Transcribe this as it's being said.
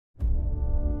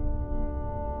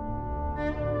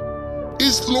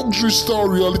is Luxury Star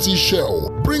Reality Show,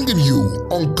 bringing you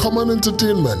uncommon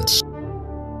entertainment.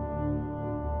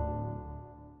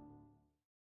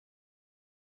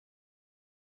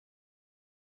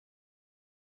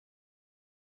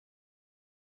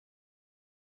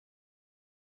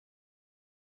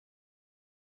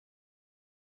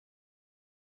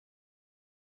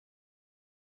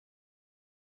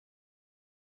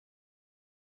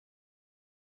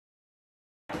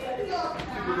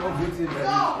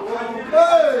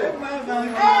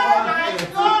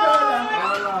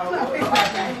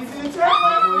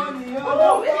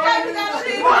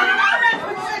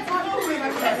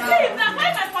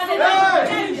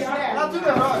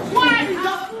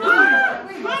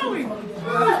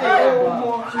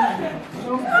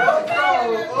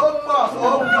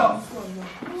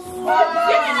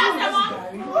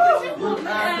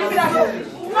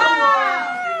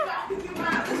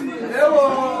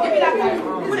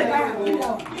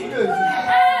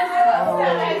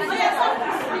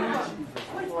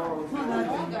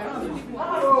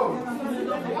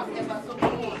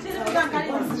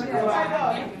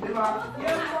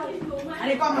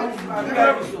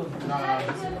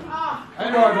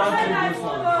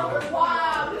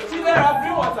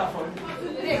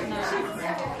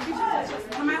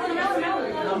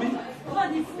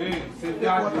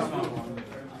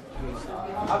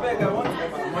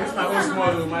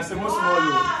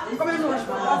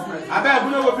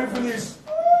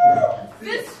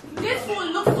 This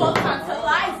food looks so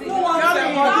tantalizing.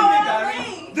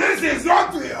 This is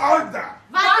what we order.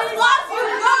 But it's what you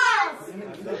got.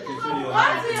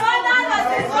 What we order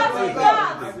is what we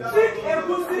got.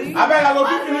 I beg, I will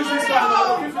finish this one.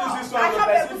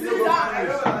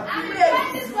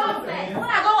 When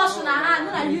I go wash my hand,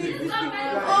 when I use this thing.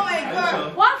 Oh my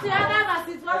God. What we order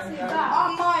is what we got.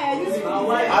 Oh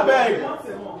my, I beg.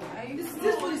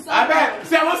 This food is so I beg.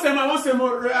 Say, I want some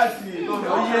more reality.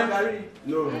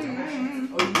 No.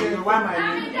 Why my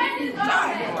name?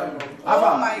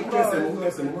 Oh my God.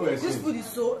 This food is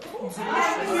so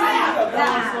delicious.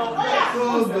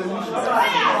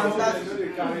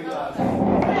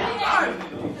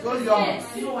 So yummy.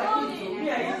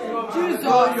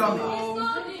 So yummy.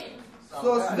 So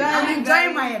sweet. I'm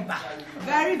enjoying my eba.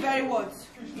 Very, very what?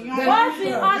 What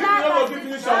we order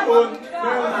Finish your own.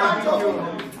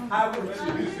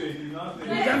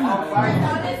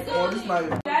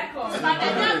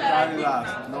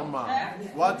 Normal.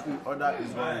 What we order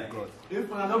is what we got.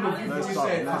 Let's stop.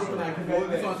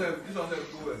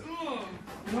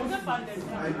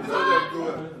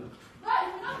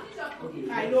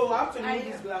 I know, I have to use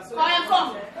this glass.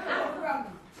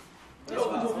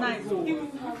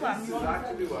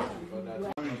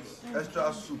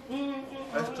 Extra soup.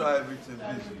 Extra everything,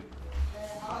 please.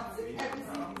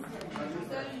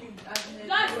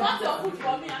 Guys, what's your food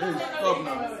for me? Hey, stop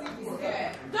now.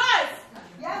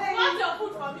 Guys, what's your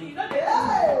food for me? You know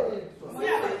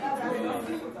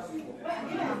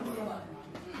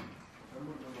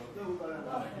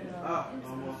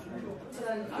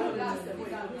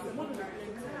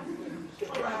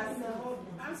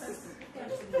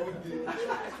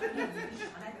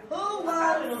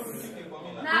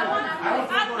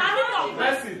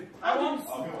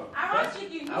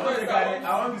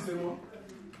I want this one.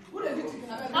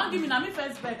 Don't give me, now me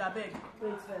first beg, I beg.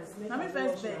 Now me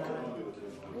first beg.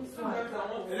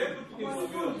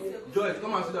 Joyce,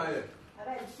 come and sit down here.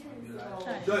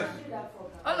 Joyce.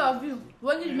 all of you,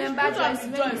 only remember Joyce.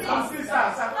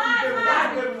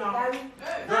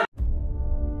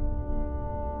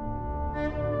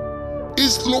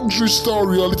 It's Luxury Star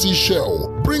Reality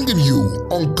Show, bringing you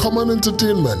uncommon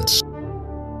entertainment.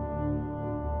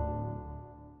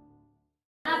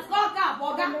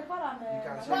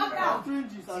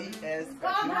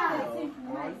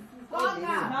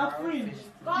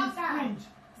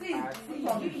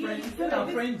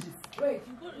 Wait.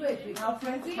 Our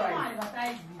friends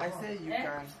I say you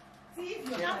can. See if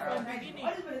you're not from beginning.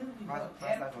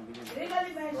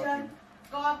 Legally mentioned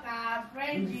Coca,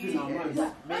 Frenchie.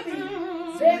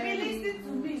 Baby, listen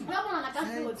to me.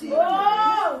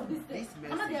 Oh, This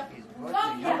message is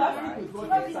what you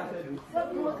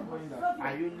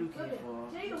are you looking for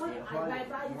a whole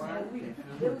one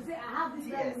they will say, I have this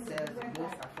TSL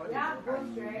most affordable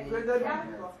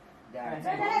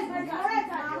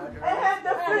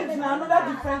the fridge now,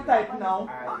 another different type now.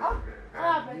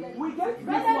 We get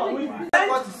this one. We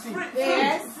what you see.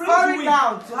 Yes. Hurry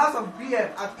down to House of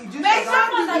BM at Egypt.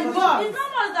 mention the reward. It's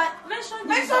not much that mention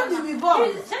the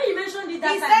reward. Say you mentioned it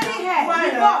that time. He's saying here.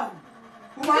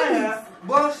 Reward.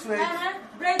 Bone sweat.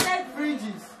 Braided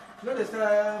Fridges. No, they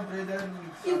sell braided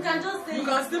wigs. You can just say You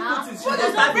can still put it. Put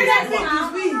it on braided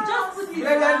wigs. Just put it.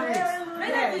 Braided wigs.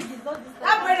 Braided wig is not this.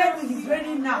 That braided wig is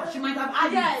raining now. She might have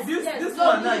added. This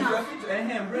one now, you have to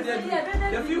braided wig.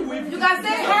 The few wig. You can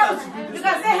say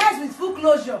hairs with full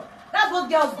closure. That's what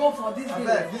girls go for these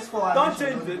days. This for Don't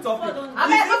change the topic. I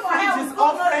mean, look for hair with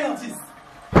full Frenchies.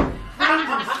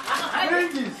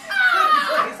 Fringes.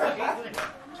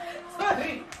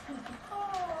 Sorry.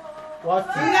 What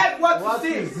You like what to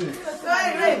see? is it?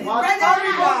 Sorry. What?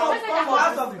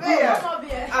 House of beer.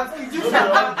 At Egyptian.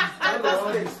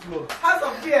 House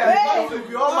of beer. If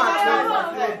you all my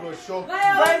clothes go show.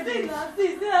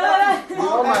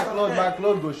 All my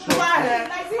clothes go show.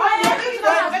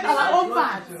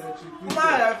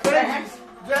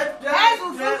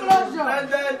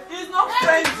 It's not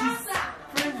Frenchies.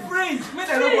 Fringe. Make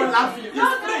them not laugh at you.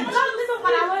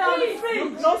 It's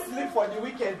fringe. Don't sleep for the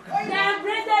weekend. They are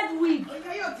braided wig.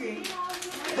 Are you okay?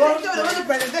 Good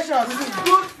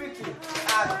fitting.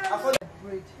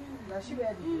 You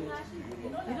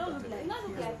don't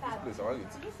look like that. Please, I want it.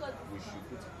 We should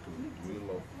put we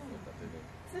love entertaining.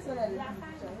 We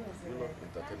love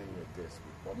entertaining your guests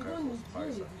with all kinds of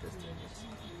spice and testimonies.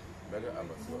 Mega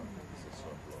amateur is a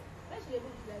short blog.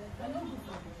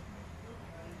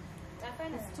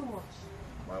 It's too much.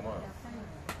 My man.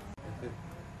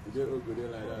 You don't look good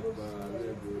like that,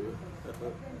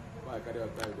 but why carry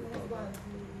out time to talk?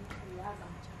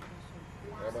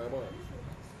 My man.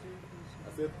 I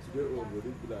said today, oh, we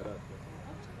didn't be like that.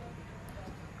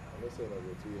 I'm not saying I'm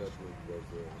going to help me because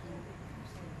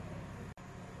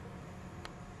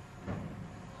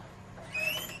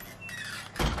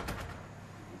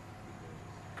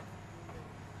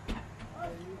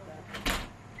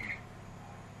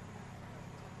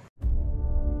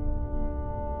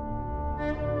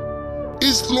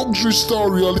It's Luxury Star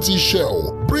Reality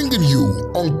Show, bringing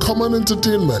you uncommon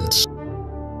entertainment.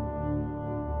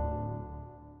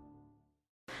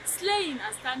 Slaying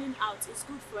and standing out is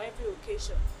good for every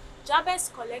occasion. Jabez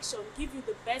Collection give you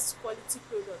the best quality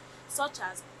products such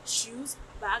as shoes,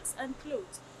 bags and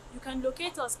clothes. You can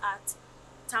locate us at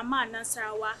Tama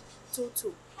Nasarawa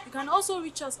Toto. You can also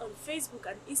reach us on Facebook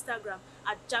and Instagram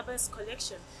at Jabez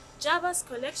Collection. Jabez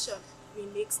Collection, we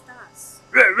make stars.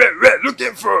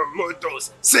 Looking for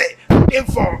motors, say, looking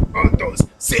for motors,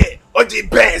 say, all the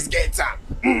best get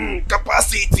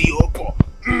capacity opo,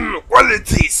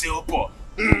 quality say opo,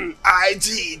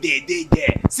 IG they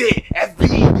there, say,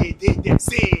 FB they there,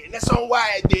 say,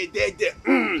 nationwide they there,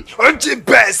 all the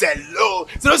best hello,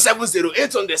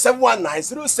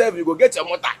 070-800-719-07, you go get your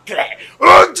motor clear,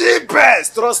 all the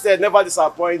best, trusted, never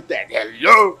disappointed,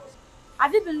 hello.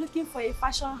 Have you been looking for a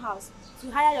fashion house to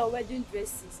hire your wedding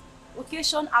dresses,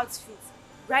 occasion outfits,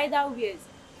 bridal wears,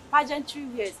 pageantry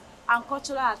wears, and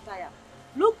cultural attire?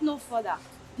 Look no further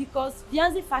because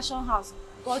Beyonce Fashion House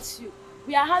got you.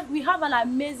 We have an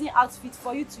amazing outfit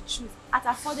for you to choose at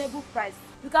affordable price.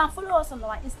 You can follow us on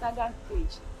our Instagram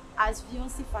page as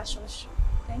Beyonce Fashion Show.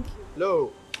 Thank you.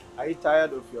 Hello, are you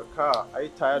tired of your car? Are you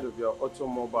tired of your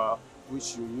automobile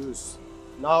which you use?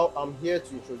 Now I'm here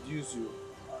to introduce you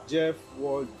Jeff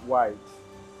Worldwide.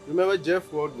 Remember,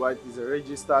 Jeff Worldwide is a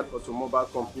registered automobile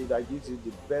company that gives you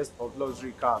the best of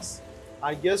luxury cars.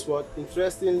 And guess what?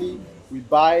 Interestingly, we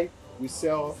buy, we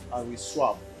sell, and we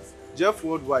swap. Jeff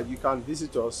Worldwide, you can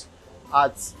visit us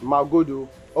at Magodo,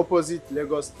 opposite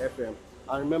Lagos FM.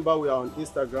 And remember, we are on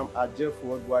Instagram at Jeff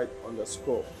Worldwide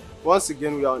 _. Once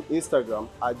again, we are on Instagram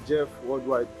at Jeff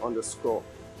Worldwide _.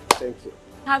 Thank you.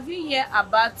 Have you heard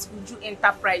about Uju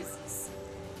Enterprises?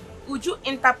 Uju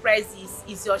Enterprises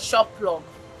is your shop plug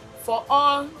for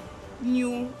all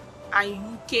new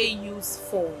and UK used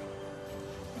phone.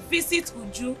 Visit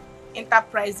Uju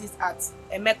Enterprises at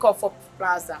Emeka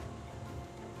Plaza,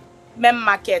 Main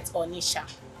Market, Onitsha,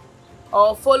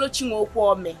 or follow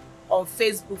Chinwokwuome on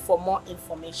Facebook for more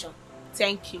information.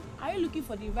 Thank you. Are you looking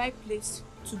for the right place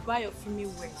to buy your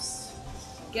female wears?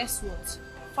 Guess what?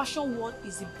 Fashion World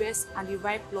is the best and the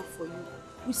right plug for you.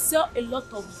 We sell a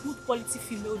lot of good quality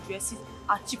female dresses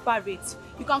at cheaper rates.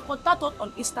 You can contact us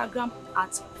on Instagram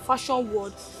at Fashion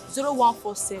World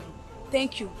 0147.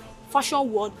 Thank you.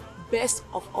 Fashion World, best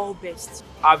of all best.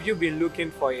 Have you been looking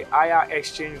for a higher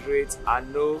exchange rate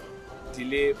and no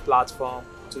delay platform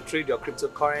to trade your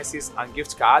cryptocurrencies and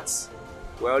gift cards?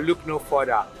 Well, look no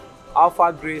further.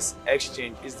 Alpha Grace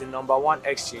Exchange is the #1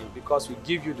 exchange because we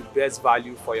give you the best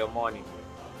value for your money.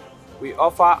 We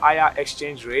offer higher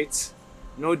exchange rates,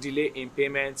 no delay in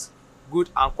payments, good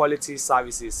and quality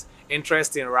services.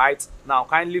 Interesting, right? Now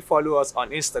kindly follow us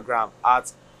on Instagram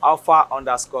at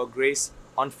Alpha_Grace,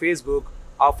 on Facebook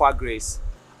Alpha Grace.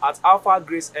 At Alpha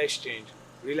Grace Exchange,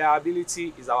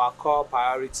 reliability is our core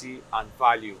priority and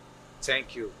value.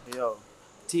 Thank you. Yo,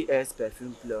 TS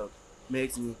Perfume Plug.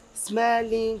 makes me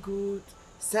smelling good,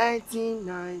 scenting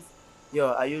nice. Yo,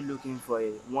 are you looking for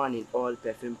a one-in-all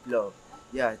perfume plug?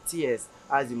 Yeah, TS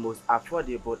has the most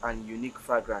affordable and unique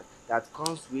fragrance that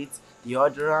comes with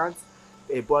deodorant,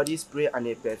 a body spray and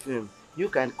a perfume. You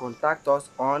can contact us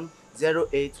on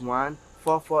 081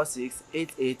 446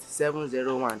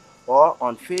 88701 or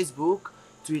on Facebook,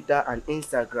 Twitter and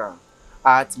Instagram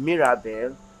at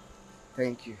Mirabelle.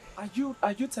 Thank you. Are you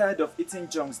tired of eating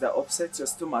junks that upset your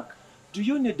stomach? Do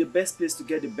you need the best place to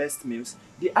get the best meals?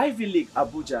 The Ivy League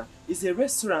Abuja is a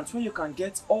restaurant where you can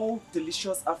get all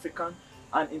delicious African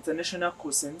and international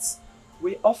cuisines.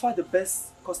 We offer the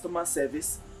best customer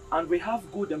service and we have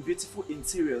good and beautiful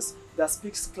interiors that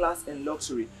speaks class and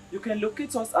luxury. You can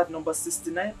locate us at number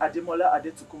 69 Ademola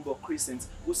Adetukumbo Crescent,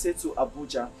 Usetu,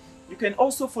 Abuja. You can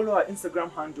also follow our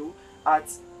Instagram handle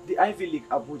at the Ivy League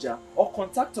Abuja or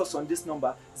contact us on this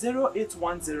number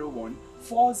 08101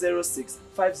 406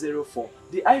 504.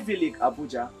 The Ivy League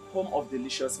Abuja, home of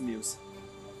delicious meals.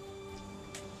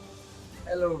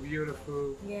 Hello,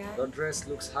 beautiful. Yeah. Your dress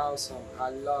looks awesome.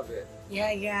 I love it.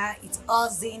 Yeah, it's all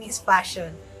Zini's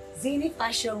fashion. Zini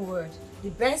Fashion World, the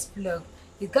best plug.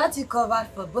 We got you covered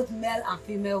for both male and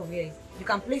female wear. You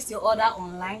can place your order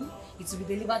online. It will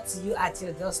be delivered to you at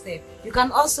your doorstep. You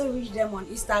can also reach them on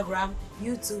Instagram,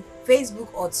 YouTube,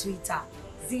 Facebook or Twitter.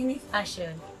 Zini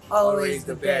Fashion, always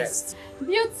the best.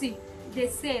 Beauty, they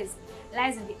says,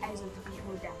 lies in the eyes of the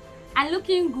beholder. And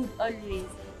looking good always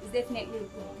is definitely a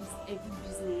good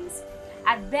business.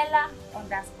 At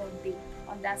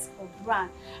Bella_Bay_brand,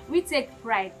 we take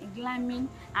pride in glamming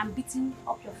and beating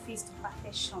up your face to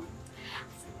perfection.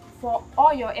 For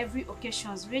all your every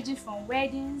occasions, ranging from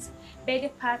weddings,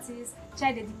 birthday parties,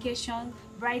 child dedication,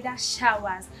 bridal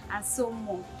showers, and so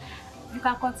more. You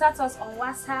can contact us on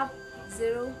WhatsApp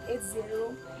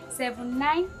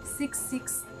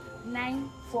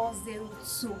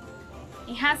 080-7966-9402.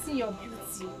 Enhancing your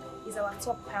beauty is our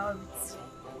top priority.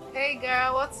 Hey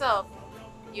girl, what's up?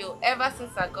 Yo, ever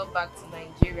since I got back to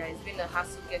Nigeria, it's been a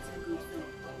hassle getting good food.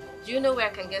 Do you know where I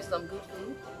can get some good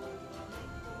food?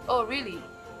 Oh really?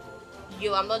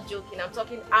 Yo, I'm not joking. I'm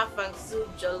talking afang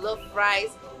soup, jollof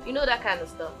rice, you know that kind of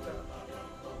stuff, girl.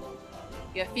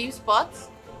 Your few spots?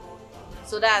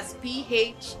 So that's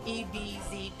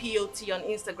PHEBZPOT on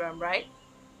Instagram, right?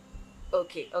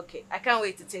 Okay. I can't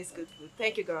wait to taste good food.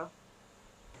 Thank you, girl.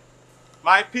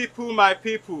 My people,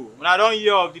 when I don't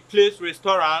hear of the Place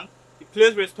Restaurant, the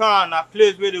Place Restaurant na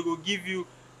place where they go give you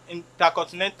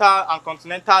intercontinental and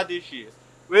continental dishes.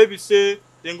 Where we say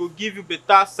they go give you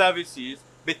better services,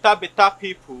 better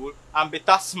people, and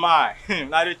better smile.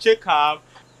 Now they check am.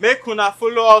 Make una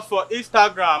follow us for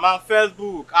Instagram and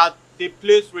Facebook at the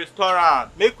Place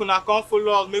Restaurant. Make una come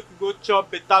follow us, make we go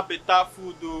chop better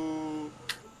food. Oh.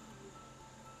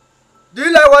 Do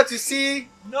you like what you see?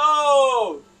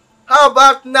 No! How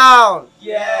about now?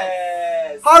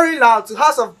 Yes! Hurry now to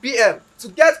House of BM to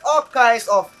get all kinds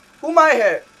of human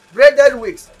hair, braided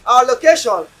wigs. Our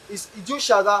location is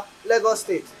Ijushaga, Lagos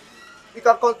State. You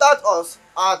can contact us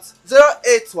at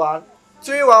 081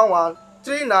 311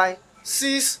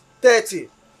 39630.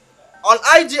 On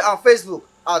IG and Facebook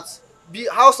at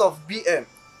House of BM.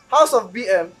 House of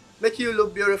BM, making you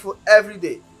look beautiful every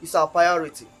day is our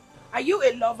priority. Are you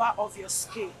a lover of your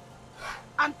skin?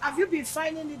 And have you been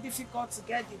finding it difficult to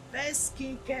get the best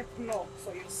skincare plug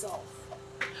for yourself?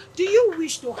 Do you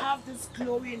wish to have this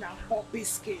glowing and poppy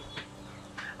skin?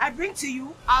 I bring to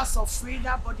you House of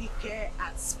Frida Body Care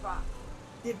and Spa,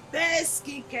 the best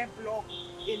skincare plug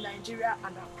in Nigeria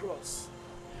and across.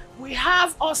 We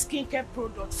have all skincare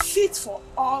products fit for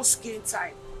all skin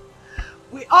type.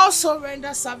 We also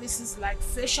render services like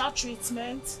facial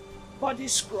treatment, body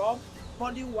scrub,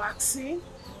 body waxing,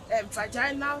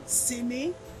 vaginal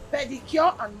steaming,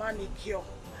 pedicure and manicure.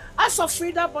 House of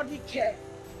Frida Body Care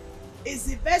is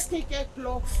the best skincare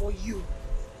plug for you.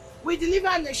 We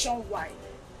deliver nationwide.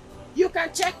 You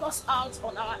can check us out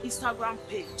on our Instagram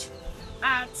page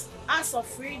at House of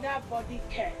Frida Body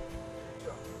Care.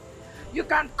 You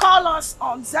can call us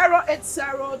on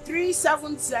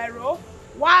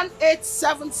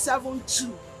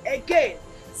 080-370-18772. Again,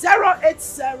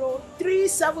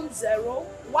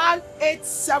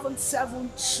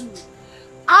 080-370-18772.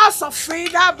 House of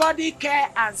Frida Body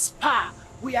Care and Spa.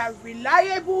 We are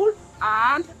reliable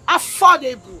and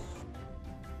affordable.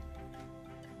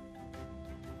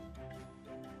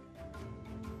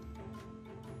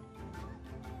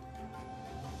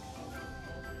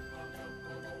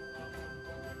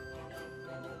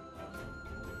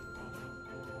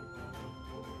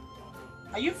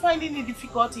 Are you finding it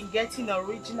difficult in getting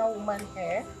original woman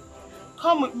hair?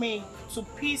 Come with me to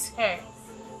Peace Hair.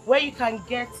 where you can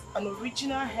get an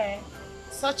original hair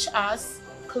such as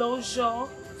closure,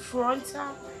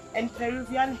 frontal, and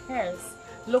Peruvian hairs.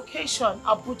 Location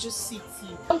Abuja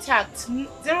City. Contact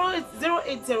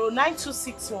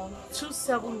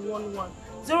 08092612711.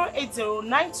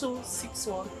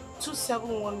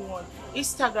 08092612711.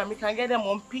 Instagram, you can get them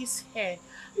on Peace Hair.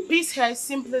 Peace Hair is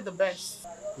simply the best.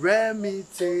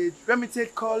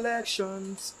 Remitate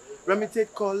collections.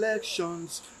 Remitate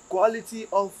collections. Quality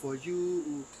all for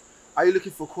you. Are you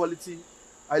looking for quality?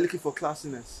 Are you looking for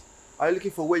classiness? Are you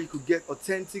looking for where you could get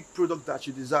authentic product that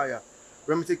you desire?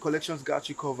 Remitate Collections got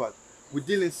you covered. We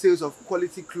deal in sales of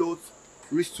quality clothes,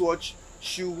 wristwatch,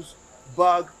 shoes,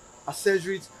 bag,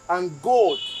 accessories, and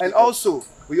gold. And also,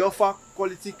 we offer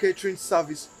quality catering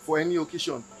service for any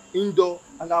occasion, indoor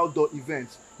and outdoor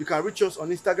events. You can reach us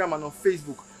on Instagram and on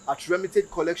Facebook at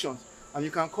Remitate Collections, and you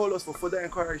can call us for further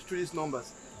inquiries through these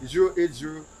numbers: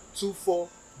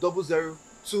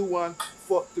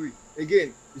 080-2400-2143.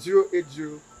 Again,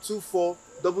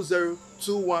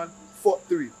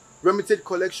 080-2400-2143. Remitate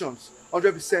Collections,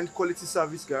 100% quality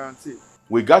service guarantee.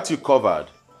 We got you covered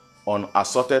on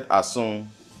assorted asun,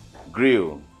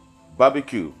 grill,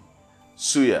 barbecue,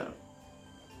 suya,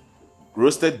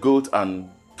 roasted goat and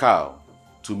cow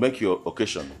to make your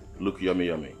occasion look yummy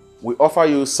yummy. We offer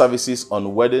you services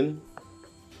on wedding,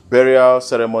 burial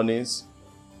ceremonies,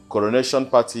 coronation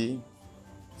party,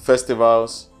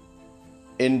 festivals,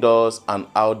 indoors and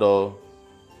outdoor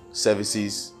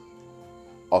services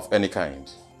of any kind.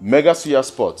 Mega Suya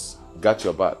Sports got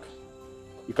your back.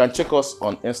 You can check us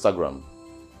on Instagram,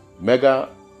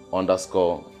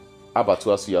 mega_Abatua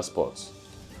Suya Sports.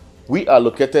 We are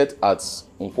located at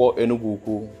Nkwo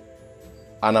Enugu,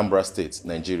 Anambra State,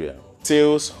 Nigeria.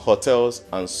 Sales, hotels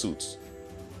and suites.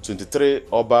 23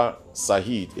 Oba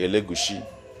Sahid Elegushi,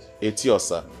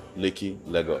 Etiosa, Lekki,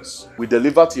 Lagos. We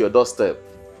deliver to your doorstep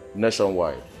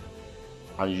nationwide,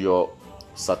 and your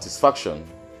satisfaction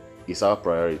is our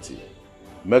priority.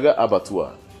 Mega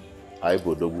Abatua, I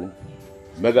Bodogu.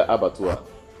 Mega Abatua,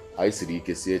 I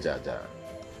Sirike Jaja.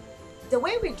 The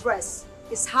way we dress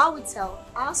is how we tell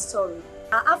our story.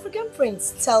 Our African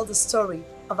prints tell the story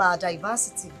of our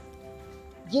diversity.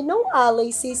 You know our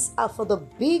laces are for the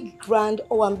big grand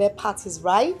Owambe parties,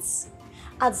 right?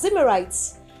 At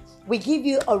Zimmerite, we give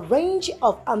you a range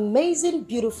of amazing,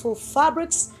 beautiful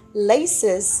fabrics,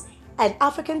 laces, and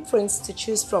African prints to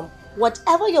choose from.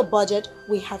 Whatever your budget,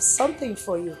 we have something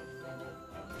for you.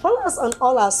 Follow us on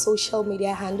all our social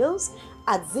media handles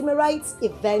at Zimmerite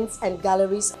Events and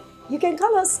Galleries. You can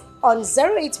call us on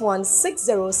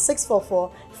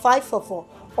 081-60-644-544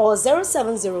 or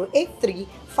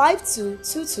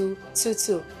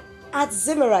 070-83-522222. At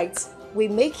Zimmerite, we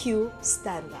make you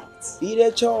stand out. Eat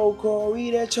a choke, oh,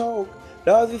 eat a choke.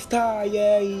 Love is tired,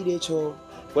 yeah, eat a choke.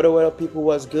 What up, people,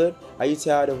 was good? Are you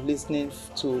tired of listening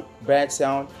to bad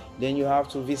sound? Then you have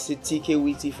to visit TK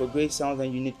Witty for great sounds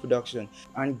and unique production.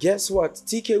 And guess what?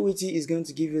 TK Witty is going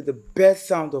to give you the best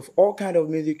sound of all kind of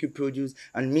music you produce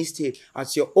and mixtape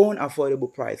at your own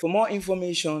affordable price. For more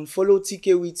information, follow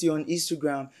TK Witty on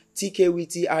Instagram,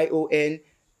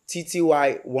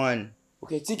 TKWittyIONTTY1.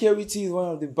 Okay, TK Witty is one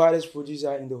of the baddest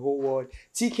producers in the whole world.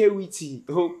 TK Witty.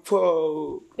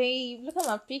 Oh, Babe, look at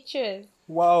my pictures.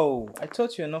 Wow, I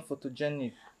thought you were not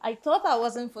photogenic. I thought I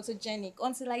wasn't photogenic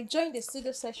until I joined the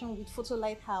studio session with Photo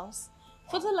Lighthouse.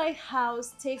 Photo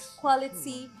Lighthouse takes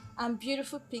quality and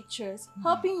beautiful pictures,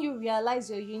 helping you realize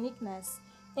your uniqueness.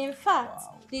 In fact,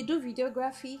 they do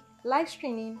videography, live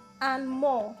streaming, and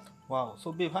more. Wow,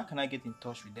 so babe, how can I get in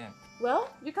touch with them? Well,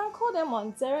 you can call them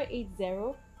on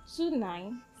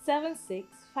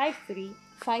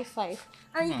 080-2976-5355.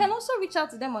 And you can also reach out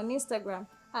to them on Instagram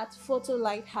at Photo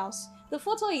Lighthouse. The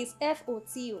photo is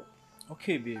FOTO.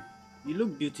 Okay, babe. You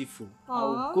look beautiful. Aww.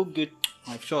 I'll go get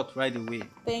my shot right away.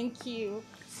 Thank you.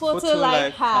 Photo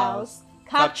Lighthouse,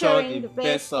 capturing the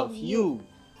best of you.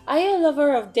 Are you a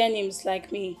lover of denims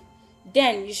like me?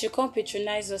 Then you should come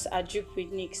patronize us at Drip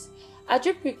with Nicks. At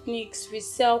Drip with Nicks, we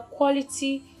sell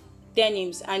quality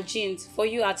denims and jeans for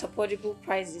you at affordable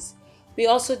prices. We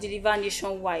also deliver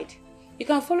nationwide. You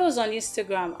can follow us on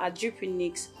Instagram at Drip with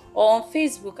Nicks or on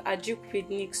Facebook at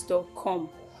dripwithnicks.com.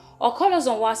 Or call us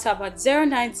on WhatsApp at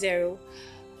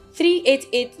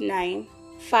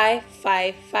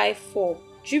 090-3889-5554.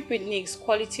 Drip with Nicks,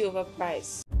 quality over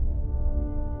price.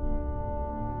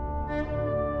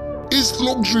 It's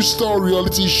Luxury Star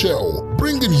Reality Show,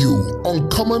 bringing you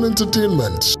Uncommon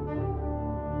Entertainment.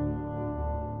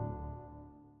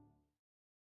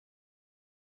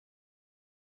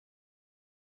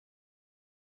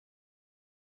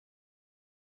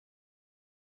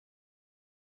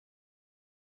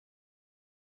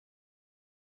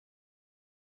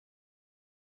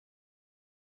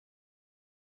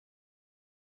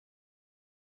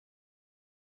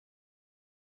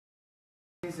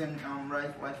 beans and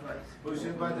rice, white rice.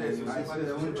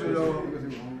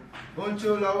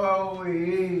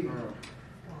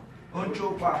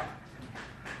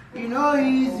 You know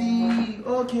easy,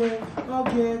 okay,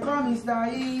 come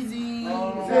Mr. Easy.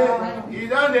 Say, you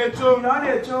done the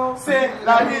show, say,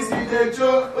 like this is the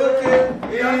show, okay,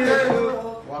 you done the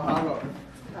show. Wahala.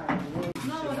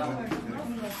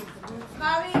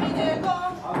 Carry me there, go.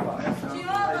 She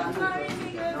wants to carry me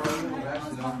there.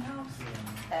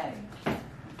 Hey.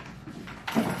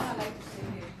 I like to say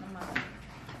it, Mama.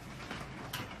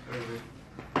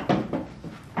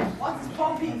 What is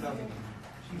pumping?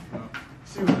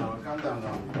 Calm down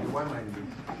now. Why am I doing?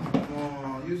 No,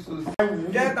 you so.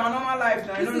 Get a normal life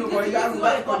now. I don't know, but you have to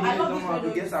work on it normal to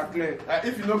get a clear.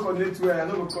 If you don't connect to her, I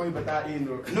don't call you better in.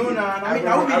 No, I mean,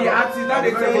 now we the artist, now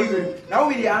they tell you. Now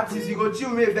we the artist, you go chill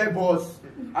me if that boss.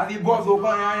 As the boss will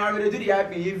come and they do the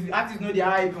hype. If the artist know the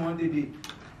hype one day,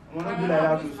 I'm not do like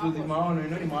that to so the man, you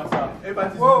know the master.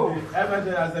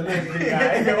 Everybody has a leg.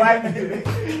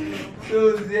 So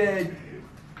Zed.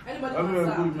 Anybody I'm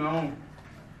want good now.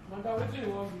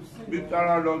 Big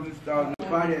Tara loves this style. The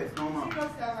baddest, no man.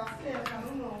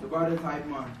 The baddest hype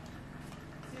man.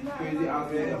 Crazy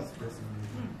out there.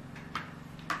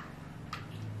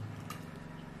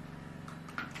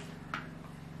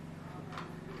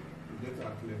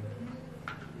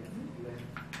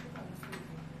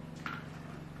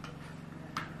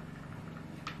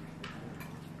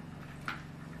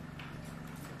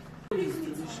 It's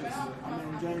delicious. I'm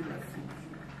enjoying my food.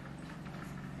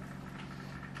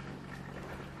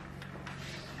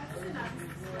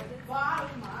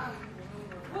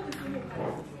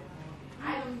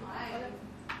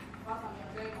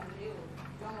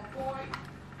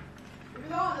 If you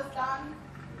don't understand,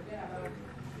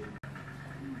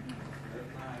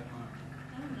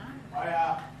 Oh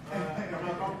yeah,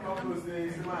 come close.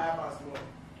 This is my iPad as well.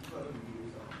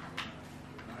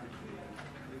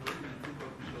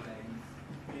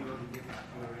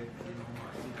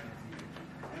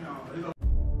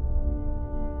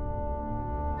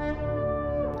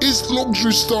 It's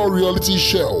Luxury Star Reality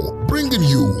Show, bringing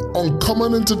you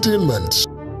Uncommon Entertainment.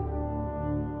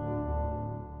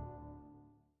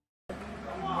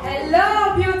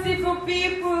 Hello, beautiful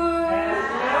people.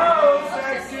 Hello,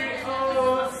 sexy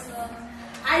hosts.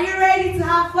 Are you ready to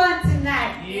have fun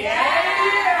tonight? Yeah.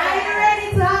 Are you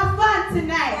ready to have fun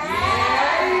tonight?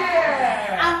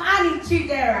 Yeah. I'm Annie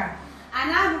Chidera, and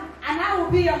I will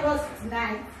be your host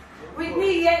tonight. With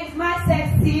me here is my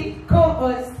sexy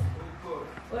co-host.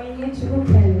 Thank you.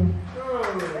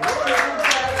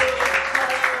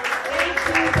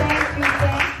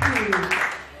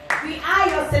 We are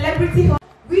your celebrity host.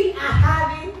 We are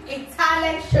having a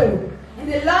talent show in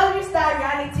the Luxury Star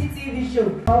Reality TV show.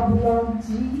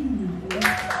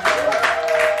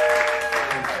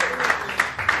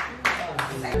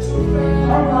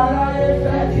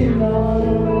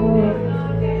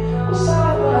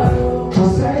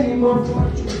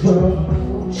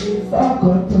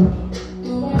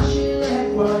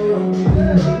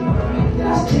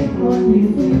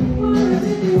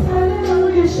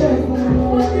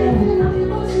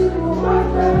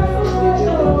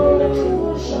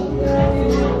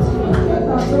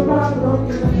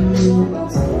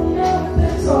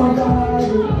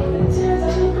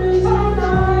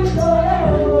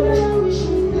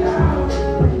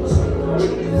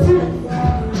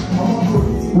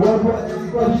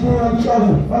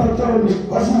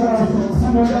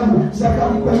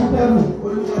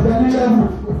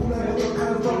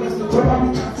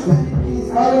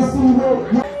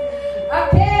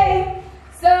 Okay,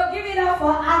 so give it up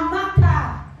for Amaka.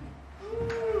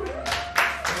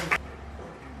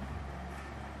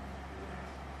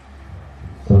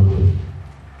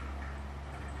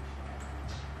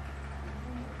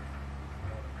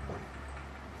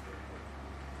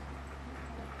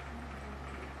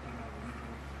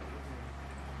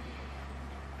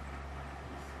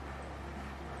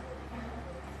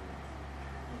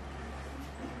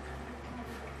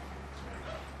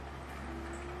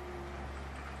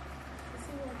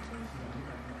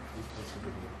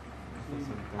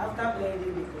 After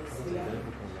blending the concealer,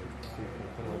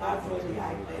 add for the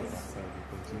eyeliner.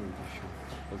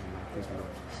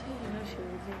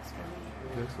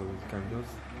 Just so you can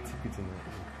just tip it in there.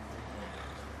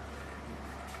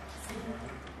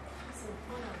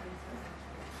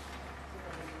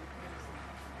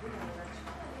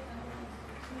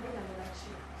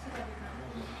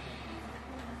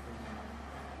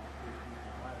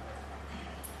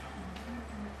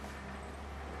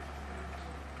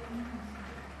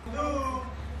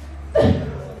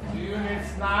 Do you need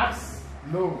snacks?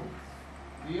 No.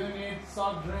 Do you need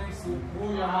soft drinks to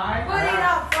cool your mind. Put it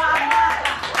up,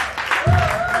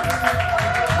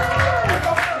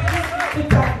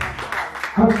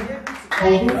 I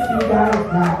will give you guys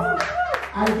now.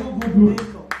 I do good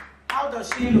makeup. How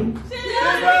does she look?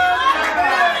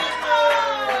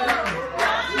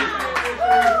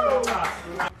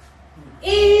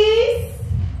 Is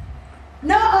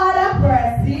no other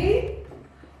person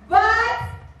but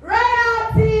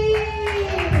royalty.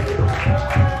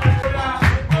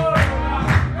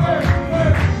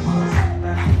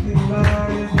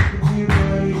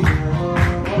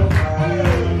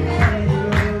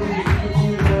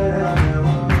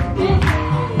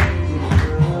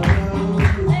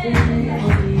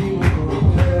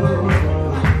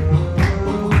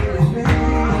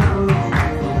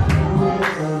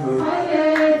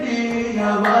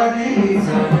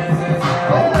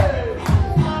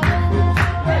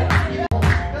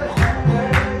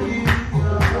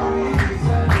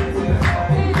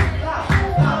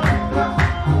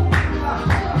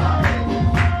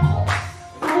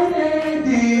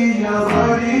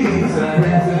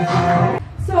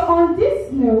 So on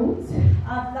this note,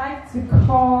 I'd like to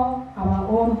call our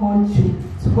own Honcho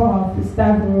to come out to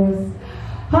start for us.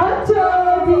 Honcho,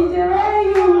 DJ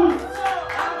Rayu!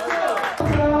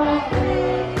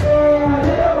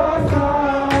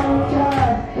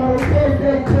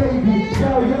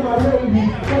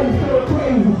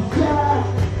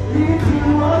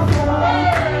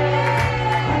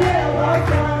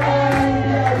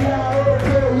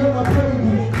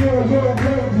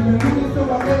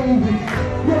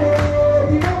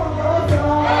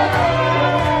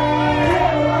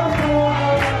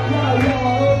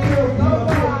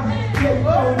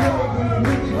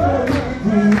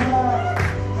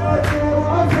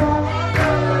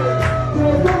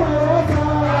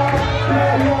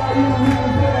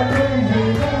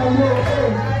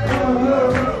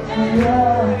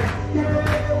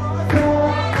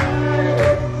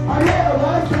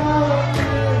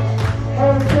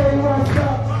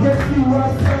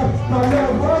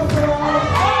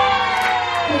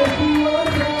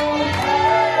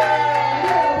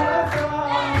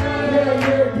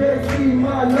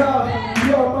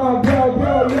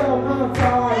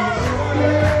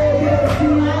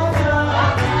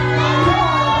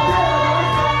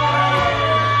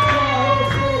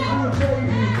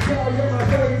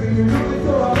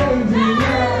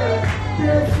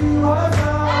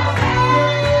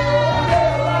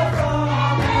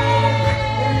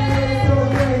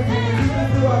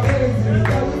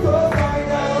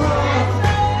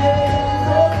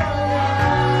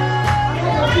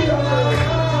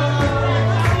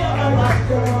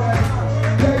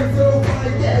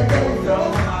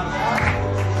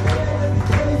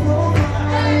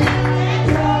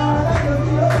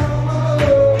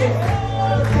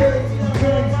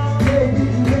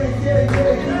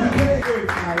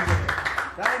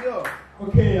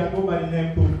 Okay, I go by the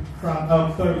name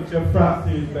Chef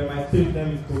Francis, but my stage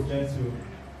name is Kojensu.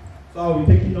 So I'll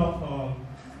be taking up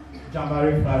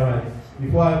Jambari fried rice.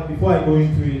 Before I go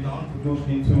into it, I want to go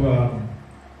into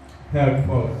health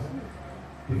first.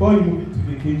 Before you move into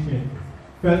the kitchen,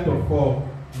 first of all,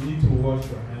 you need to wash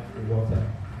your hands with water.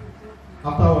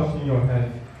 After washing your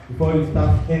hands, before you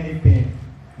start anything,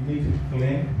 you need to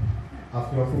clean. As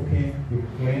you're cooking, you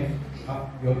clean.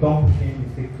 You're done cooking, you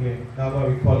stay clean. That's why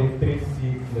we call it 3C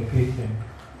in the kitchen.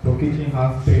 So kitchen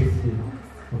has 3C.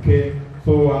 Okay?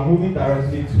 So I'm moving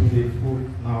directly to the food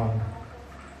now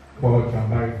for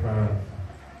Jambari fried rice.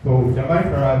 So Jambari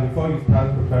fried rice, before you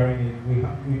start preparing it,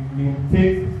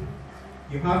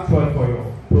 you have choice for your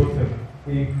protein.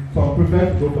 If some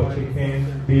prefer to go for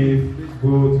chicken, beef,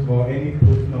 goat, or any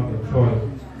protein of your choice,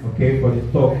 okay, for the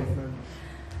stock.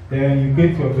 Then you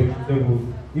get your vegetables.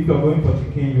 If you're going for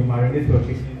chicken, you marinate your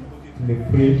chicken, put it in the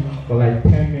fridge for like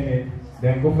 10 minutes.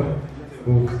 Then go for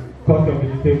vegetables. Cut your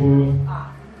vegetables,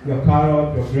 your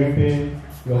carrot, your green beans,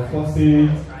 your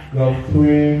sausage, your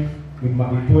cream. You do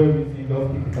everything, just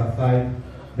keep it aside.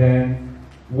 Then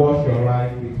wash your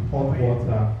rice with hot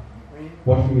water.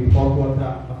 Wash it with hot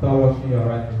water. After washing your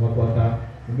rice with hot water,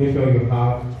 make sure you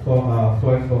have some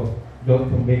soy sauce just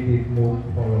to make it more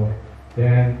thorough.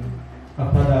 Then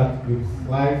after that, you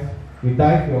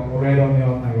dice your red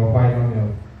onion and your white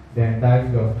onion. Then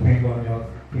dice your spring onions,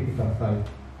 keep it aside.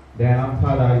 Then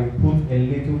after that, you put a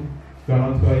little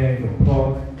groundnut oil in the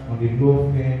pot on the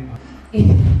low flame.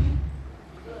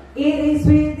 It is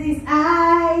with these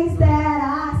eyes that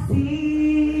I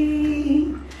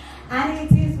see, and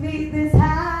it is with these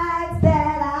hearts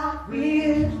that I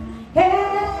feel.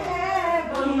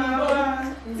 Heaven,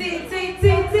 ting, ting,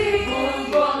 ting,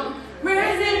 ting,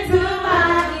 brings it to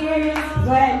my ears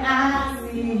when I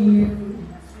see you.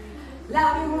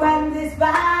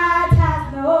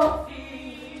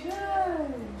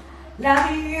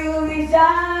 Loving you is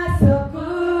just so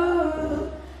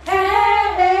good.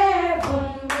 Hey, hey,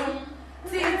 boom, boom.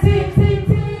 Ting, ting, ting,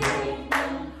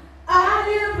 ting. All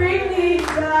you bring me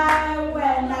joy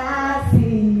when I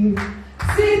see you.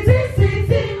 Sweetie,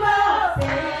 sweetie, more.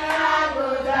 Say I go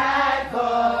die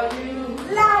for you.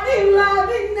 Loving,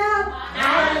 loving now. I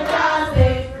just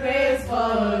take praise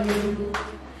for you.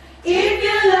 If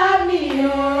you love me,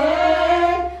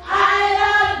 oh, I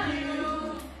love you.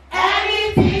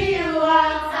 Anything you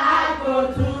want, I go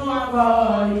do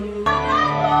for you.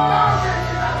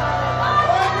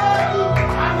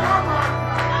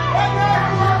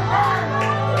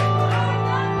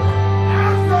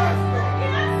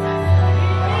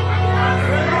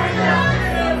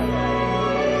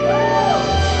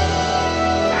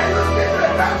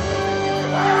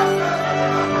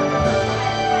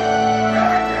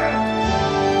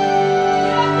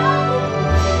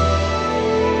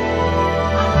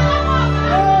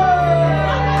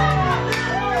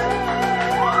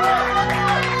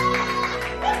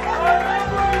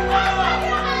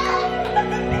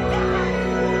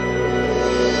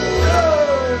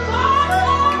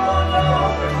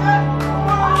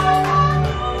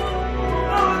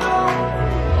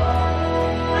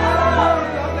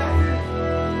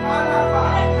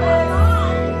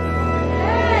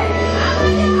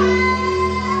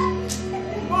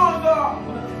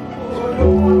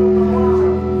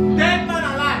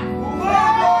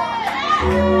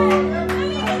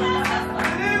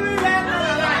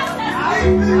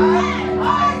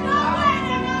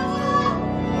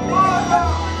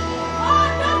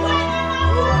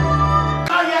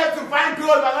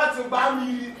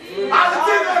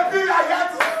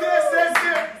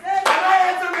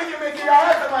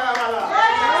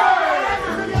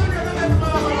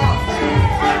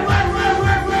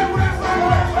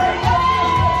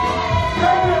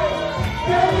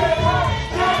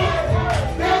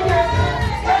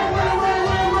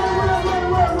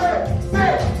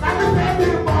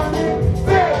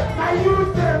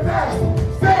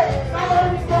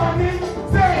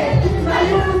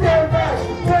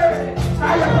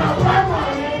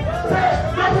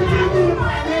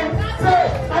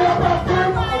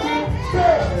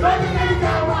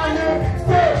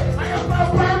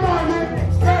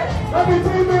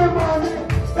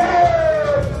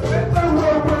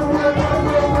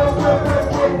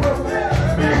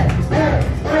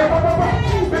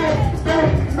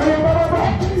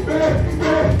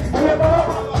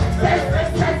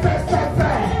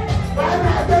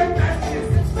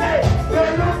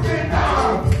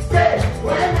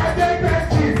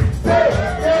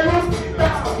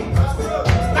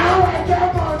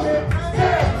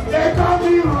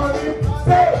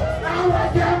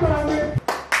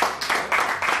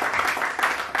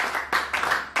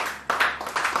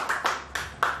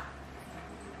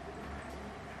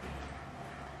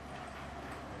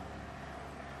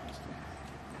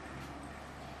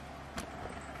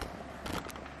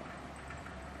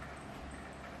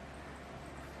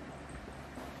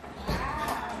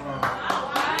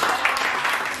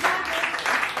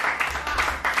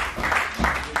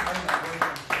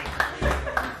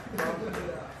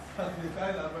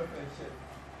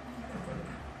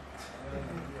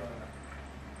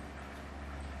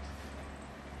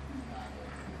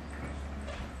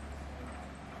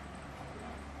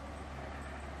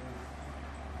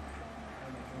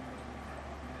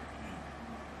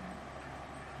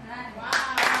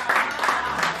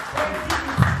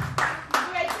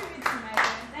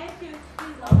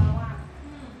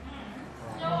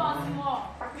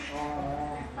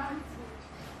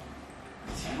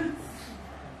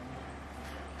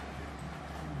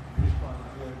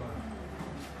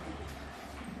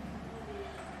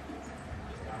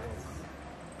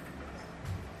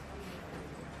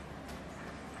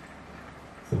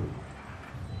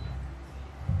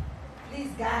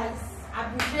 Please, guys,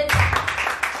 appreciate.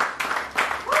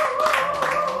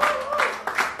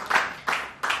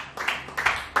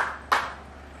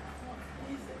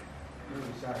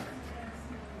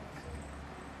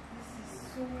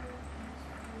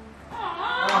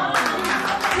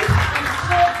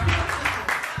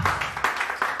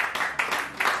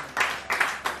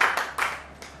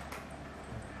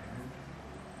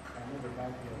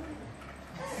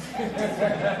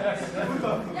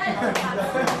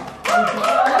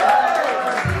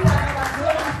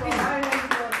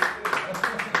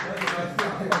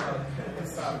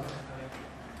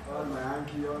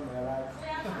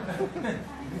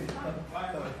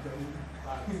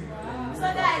 So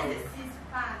guys, this is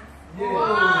pants. Yeah.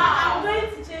 Wow, I'm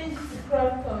going to change it to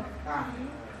crop top.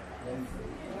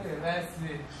 Let's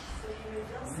see.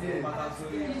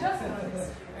 You just want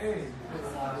this. Hey.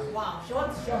 Wow.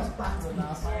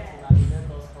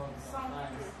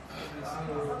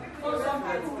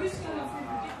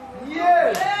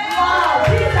 Yes! Wow!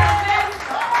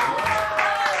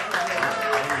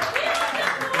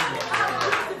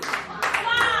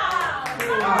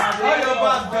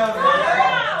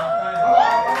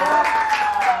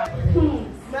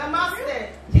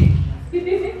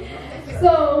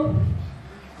 So,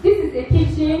 this is a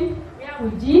kitchen where we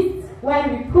gist, where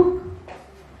we cook.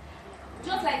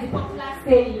 Just like the popular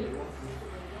saying,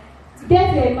 to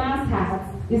get to a man's heart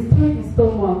is through the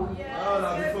stomach.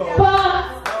 But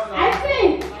I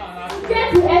think to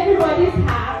get to everybody's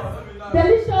heart,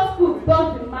 delicious food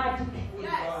does the magic.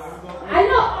 I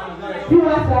know you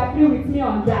want to agree with me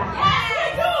on that.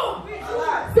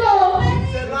 So,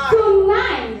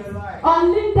 tonight on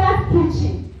Linda's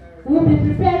Kitchen, we'll be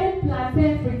preparing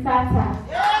plantain frittata.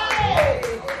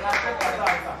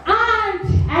 And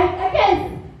I guess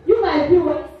you, my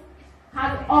viewers,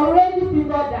 have already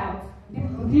figured out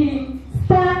the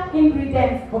star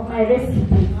ingredients of my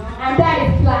recipe, and that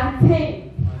is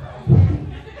plantain.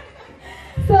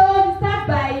 So you start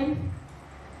by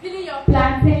peeling your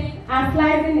plantain and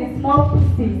slicing in small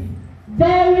pieces,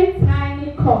 very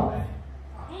tiny cuts.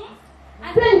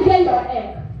 And then you get your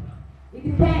egg. It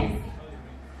depends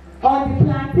on the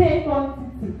plantain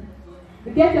quantity.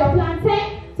 You get your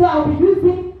plantain, so I'll be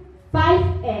using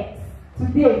 5 eggs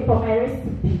today for my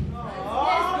recipe.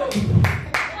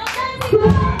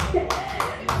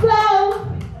 So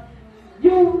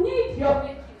you need your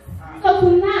veggies. So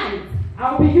tonight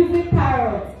I'll be using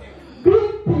carrots,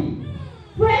 green pea,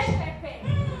 fresh pepper,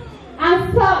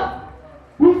 and salt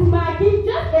with Maggi,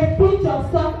 just a pinch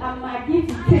of salt and Maggi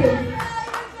to taste.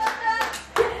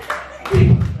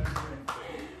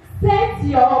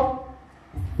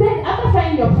 After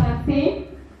frying your plantain,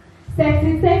 set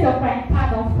your frying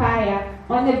pan on fire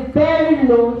on a very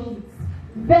low heat.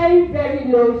 Very, very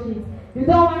low heat. You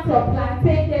don't want your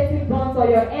plantain getting burnt or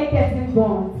your egg getting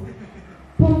burnt.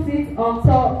 Put it on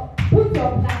top. Put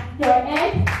your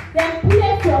egg, then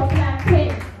place your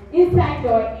plantain inside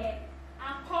your egg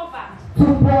and cover to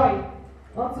boil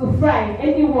or to fry,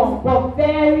 anyone, but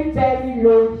very, very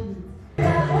low heat.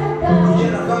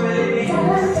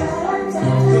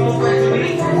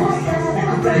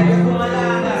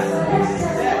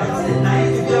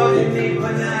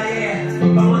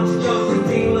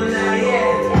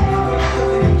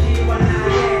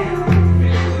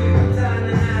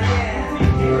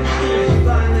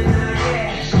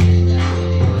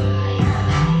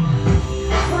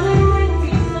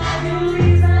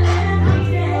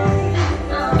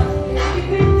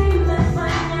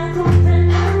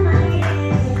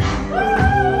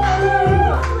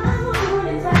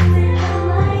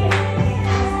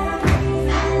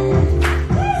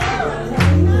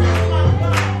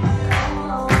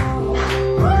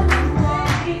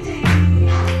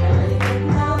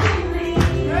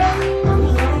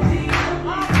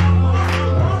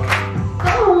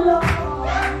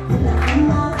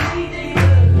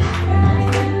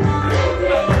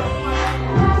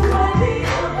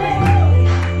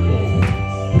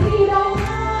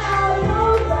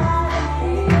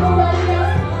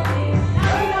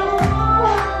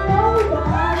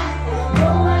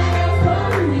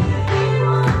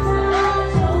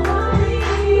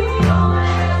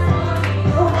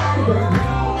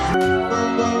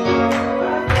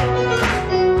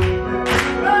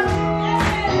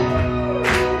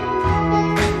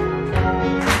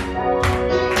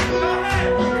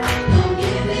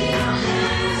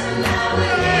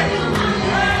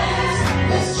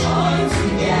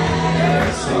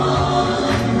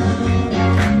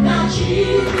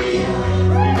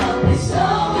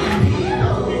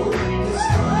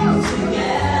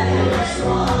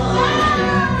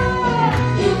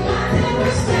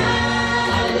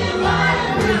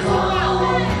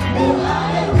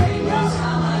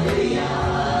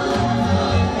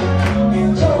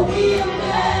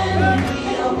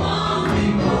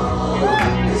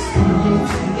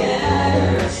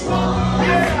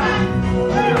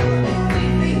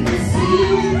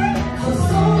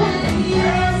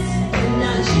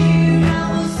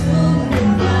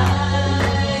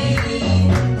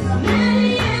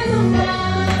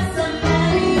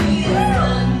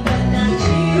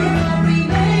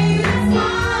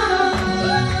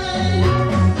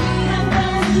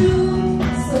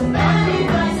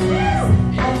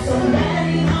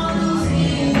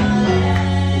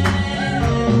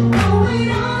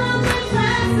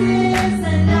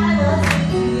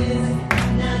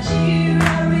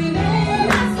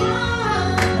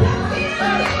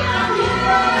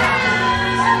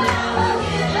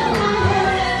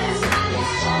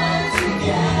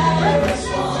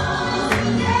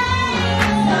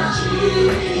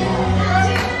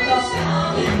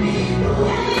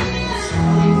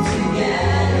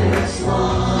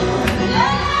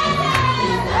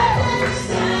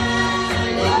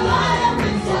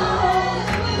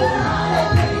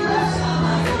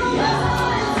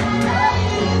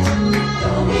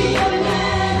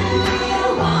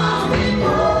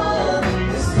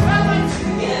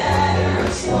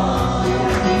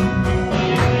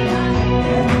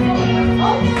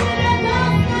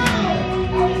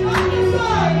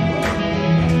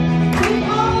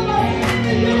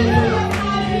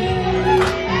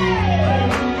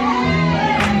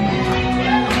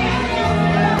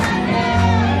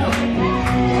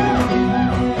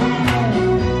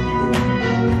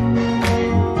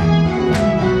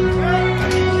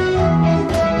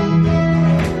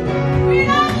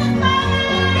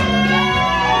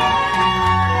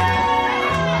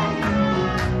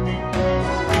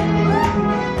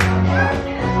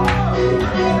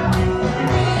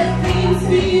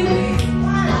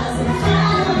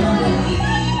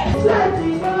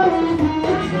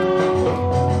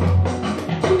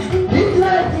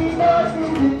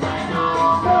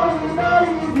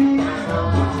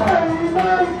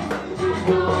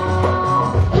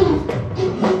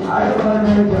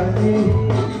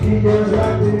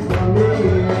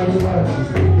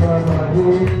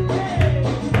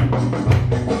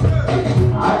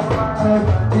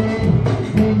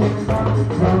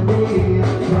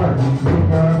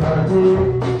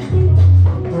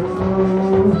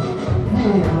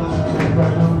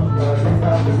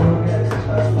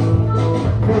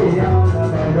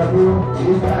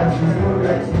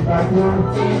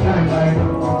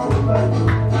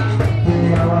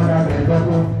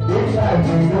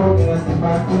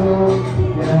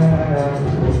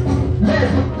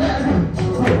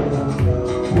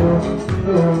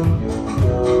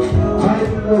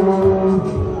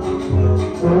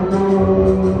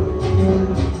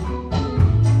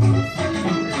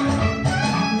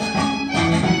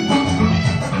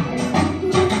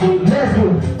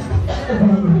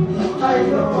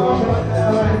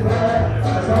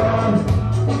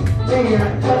 I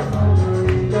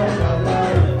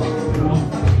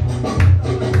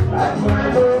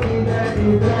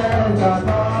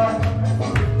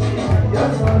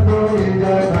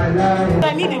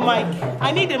need a mic.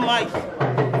 I need a mic.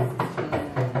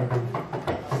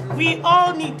 We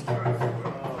all need.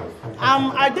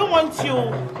 I don't want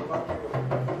you.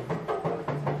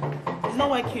 It's not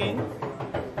working.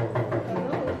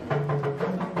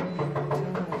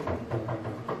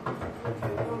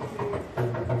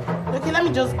 Okay, let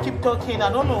me just keep talking.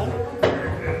 I don't know.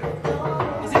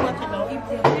 Is it working now? Keep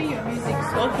playing your music.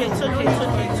 Okay, it's okay. No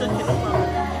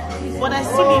problem. But I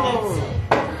still need it.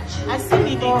 I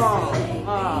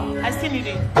still need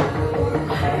it.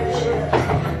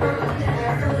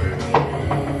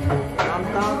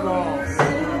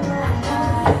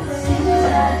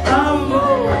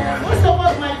 Most of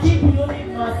us might think we don't need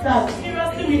massage.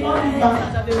 Seriously, we all need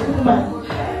massage as a woman.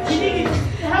 We need it to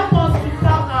help us to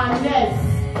calm our nerves.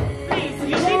 Please,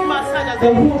 you need massage as a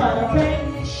woman, okay?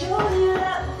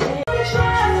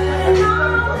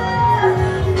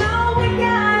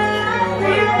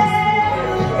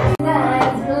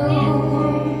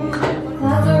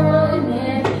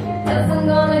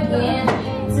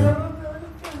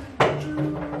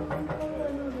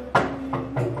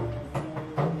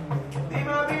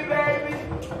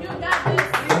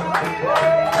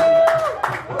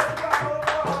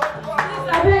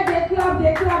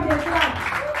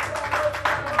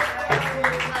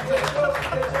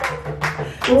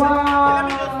 Wow.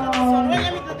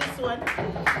 Let me do this one.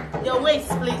 Your waist,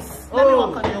 please. Let me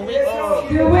work on your waist.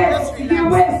 The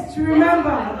waist,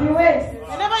 remember, the waist.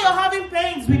 Whenever you're having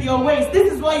pains with your waist,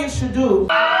 this is what you should do.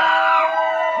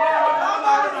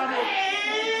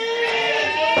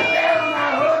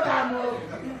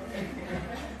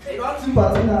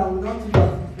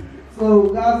 So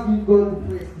that's we go to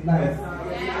praise tonight.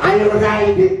 Are you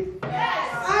ready?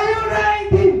 Are you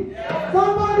ready?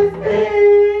 Somebody speak.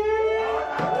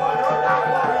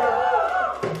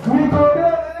 We go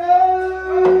there.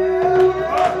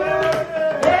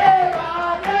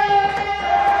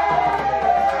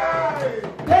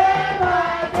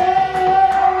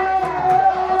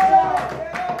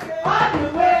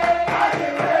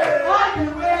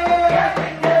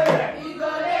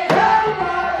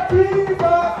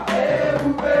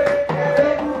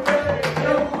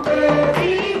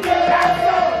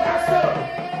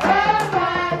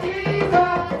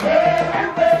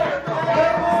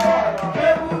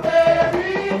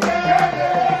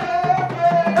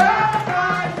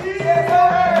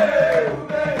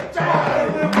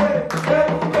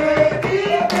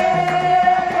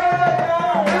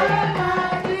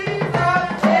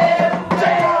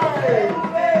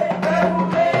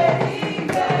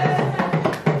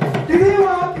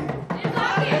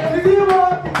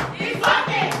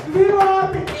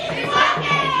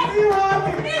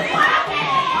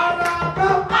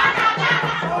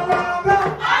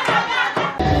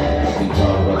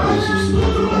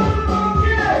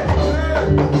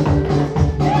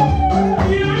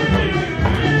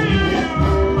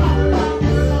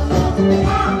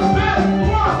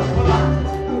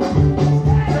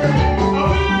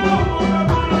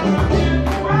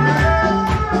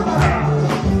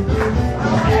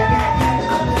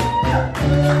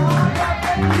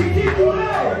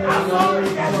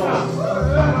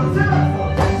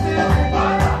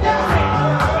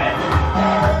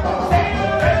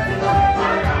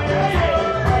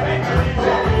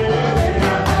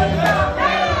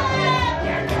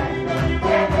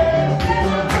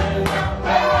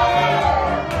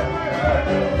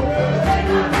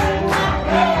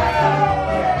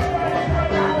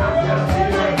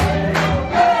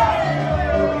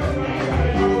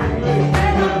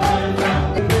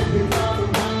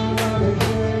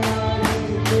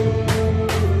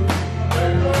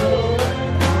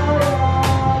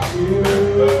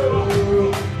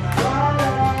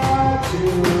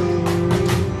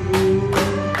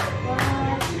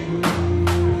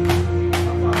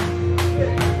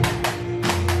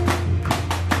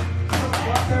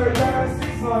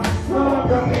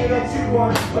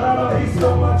 But I know he's so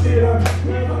much it on.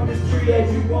 Live on this tree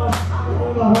that you want.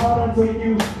 On the heart until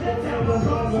you.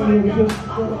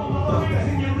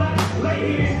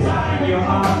 Lady inside your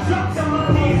heart. Drop to my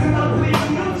knees and I'm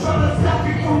bleeding. I'm trying to stop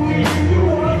you from me. You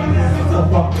wanna mess us up.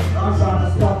 I'm trying to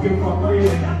stop you from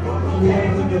breathing. Your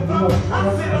hands in your blood. I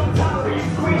sit on top of you,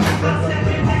 squeeze. I said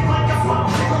your neck like a phone.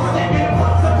 I'm sticking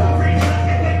up to the reason I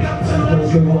can think up to the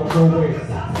truth. Walk away.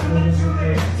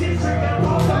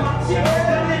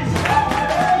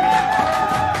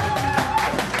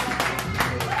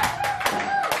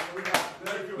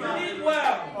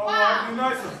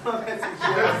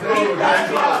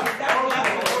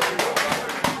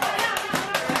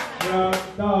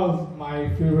 my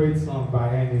favorite song by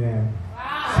Eminem.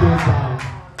 Showtime.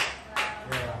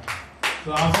 Yeah.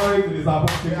 So I'm sorry to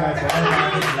disappoint you guys.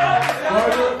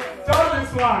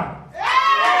 Just this one.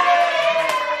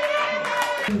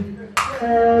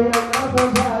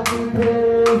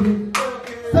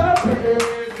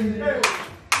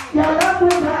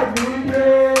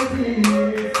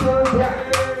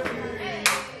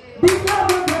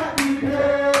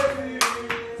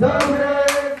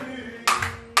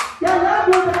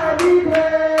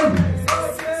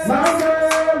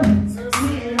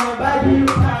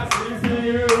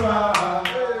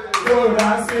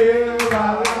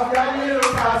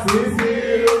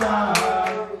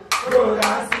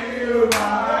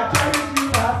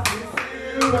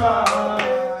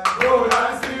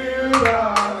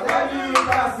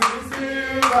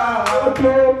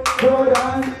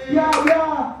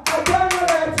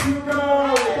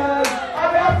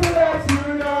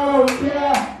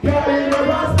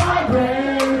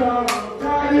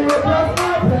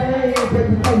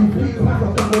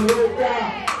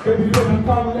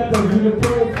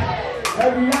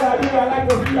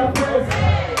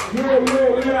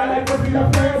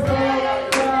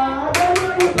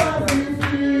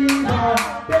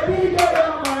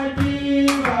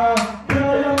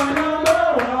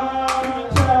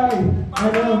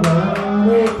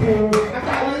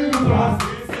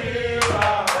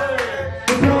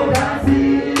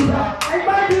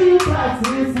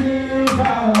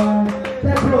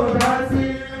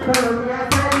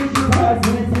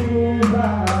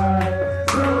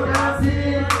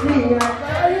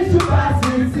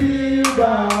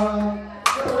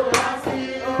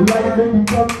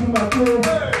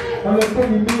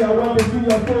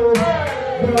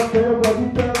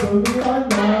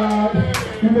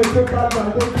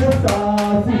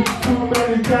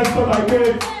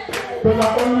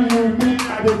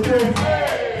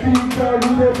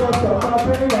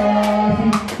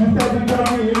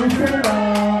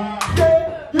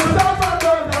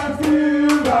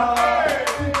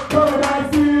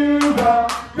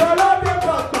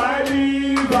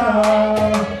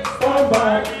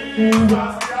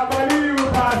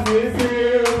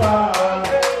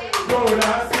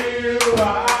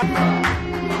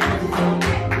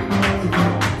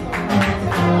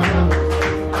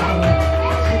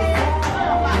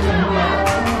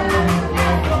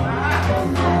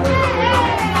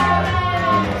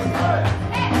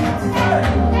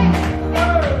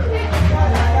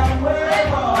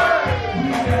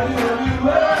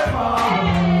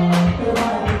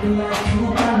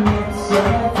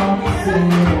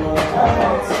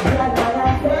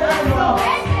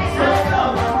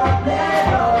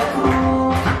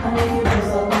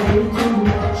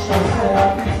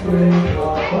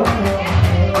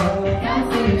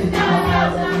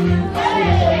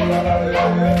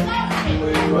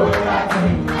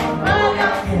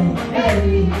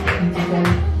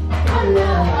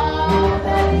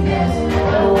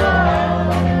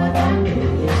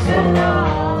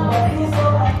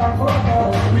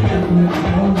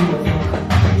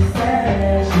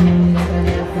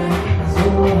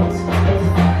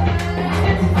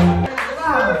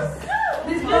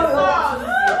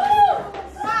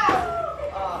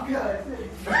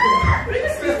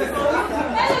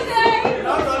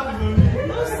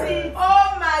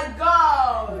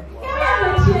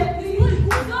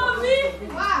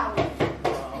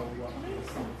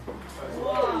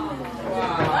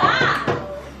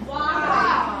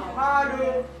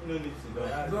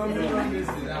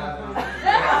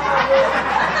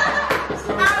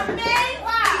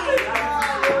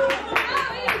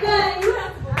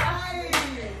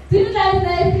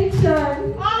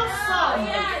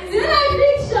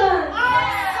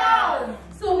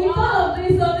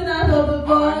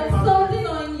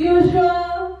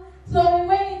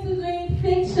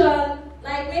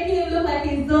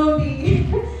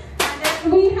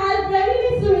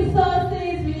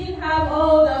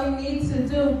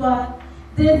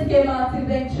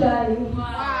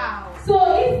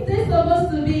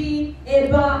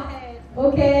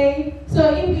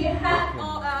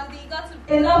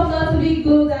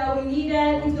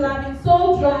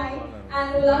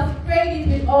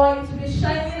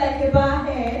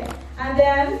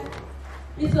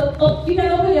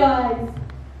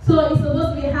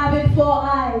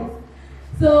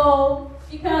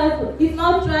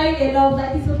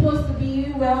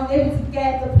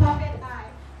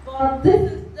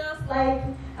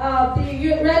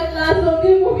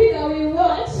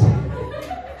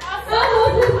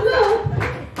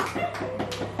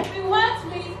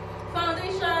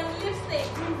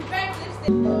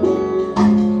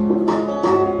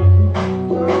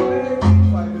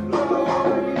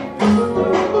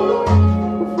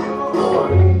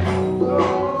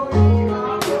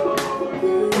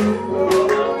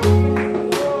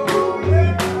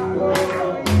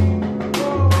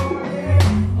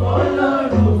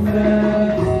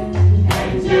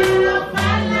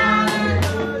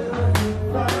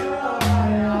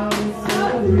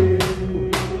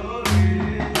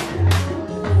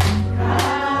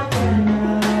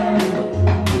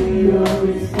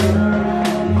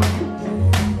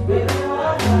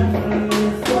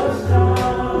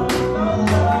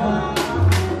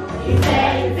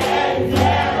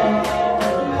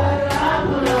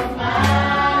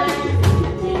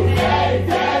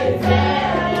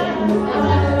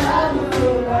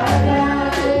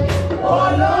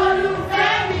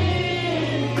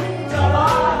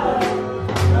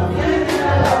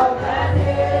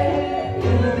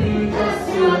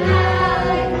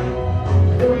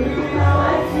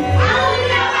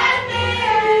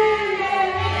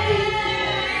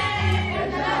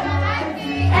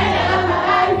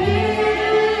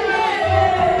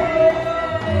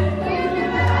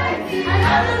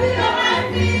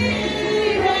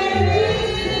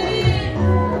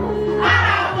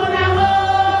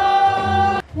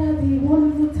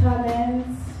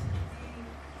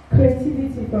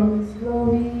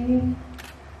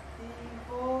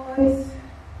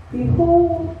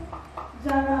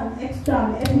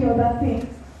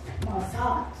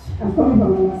 I'm coming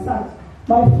from a massage.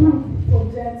 My food so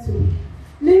gentle.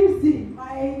 Lindsay,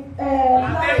 my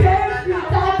latte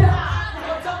frittata.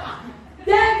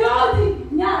 Then Goldie,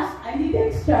 Nyash, I need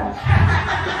extra.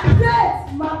 Fred,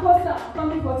 Makosa,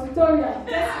 coming for tutorial.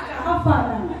 Jessica,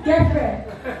 Afana, girlfriend.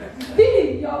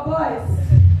 Billy, your boys.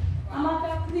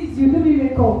 Amaka, please, you do me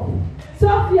makeup.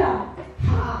 Sophia,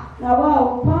 now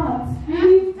wow, pants,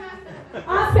 really.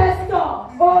 Ancestor,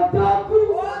 Odogu,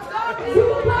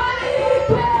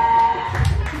 Zubalipe.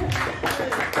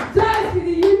 Joyce with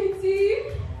the Unity,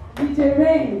 DJ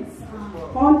Reigns,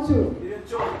 Poncho,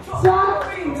 Swag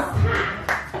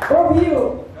Obio,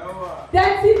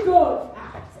 Dirty Gold,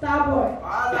 Starboy,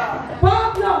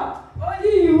 Bob Block,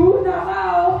 only you,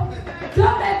 now,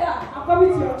 John Mega, I'm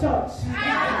coming to your church.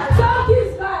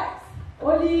 Sunkies Vibes,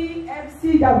 only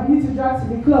MC that we need to drag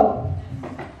to the club.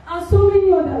 And so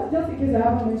many others, just in case I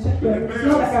haven't mentioned them, it's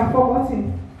not like I've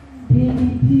forgotten. Billy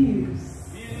Bills.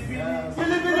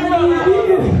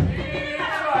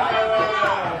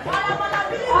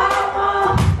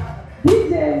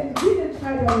 DJ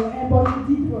tried on your but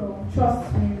you did well.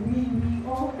 Trust me, we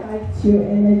all liked your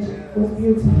energy. It was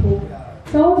beautiful.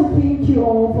 So I want to thank you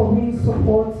all for being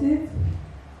supportive,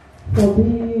 for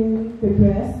being the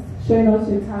best, showing us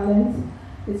your talent.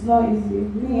 It's not easy.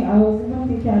 Me, I was even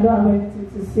thinking I don't have anything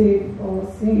to say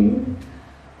or sing.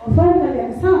 But finally,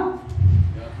 I'm sad.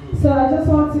 So I just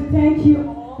want to thank you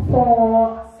all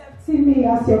for accepting me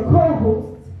as your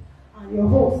co-host and your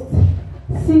host.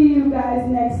 See you guys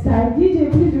next time.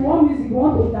 DJ, please, you want music, you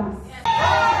want to dance.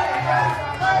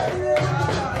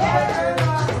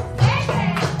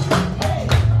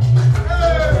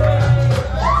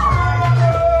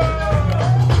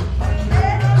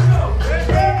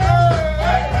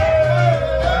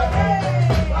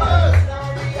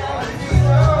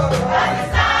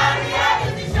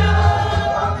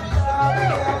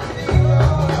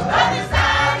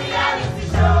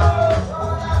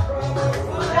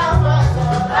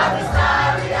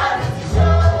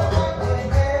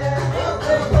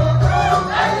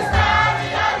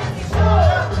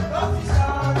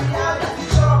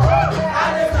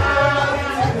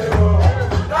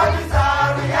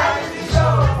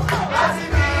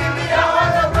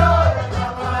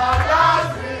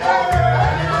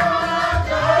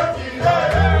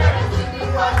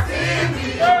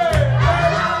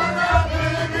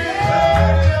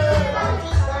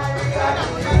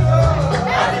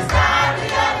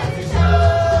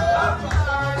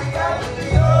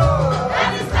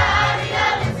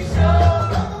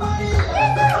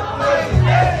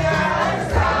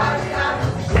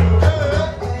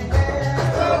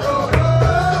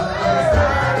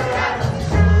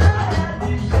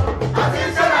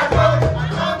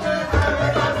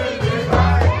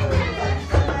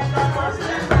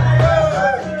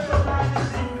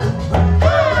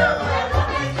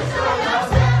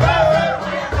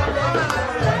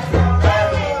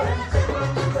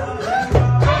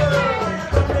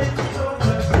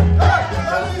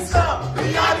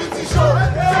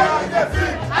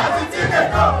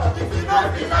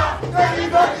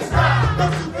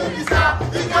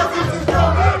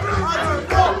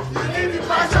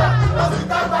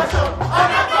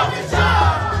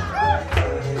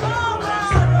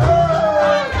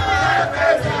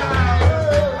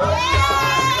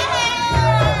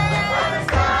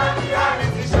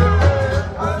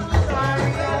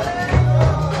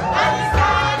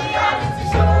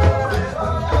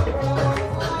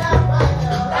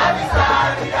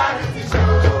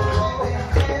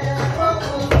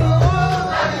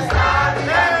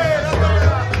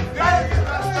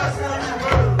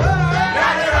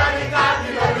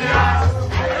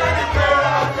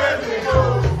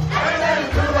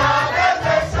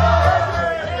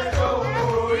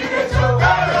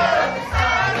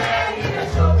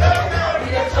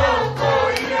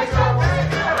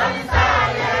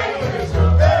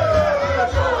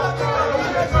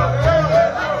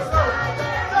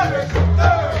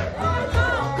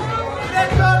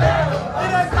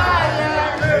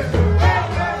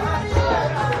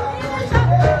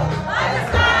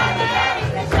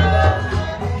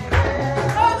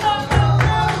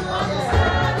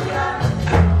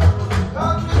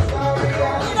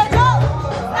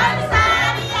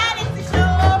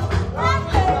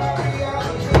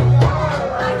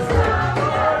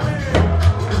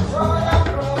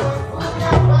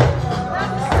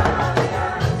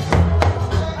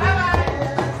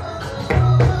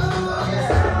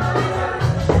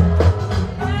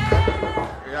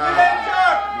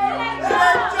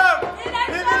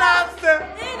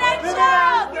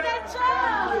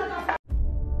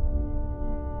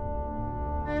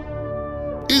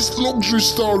 Luxury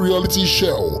Star Reality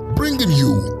Show, bringing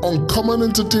you Uncommon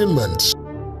Entertainment.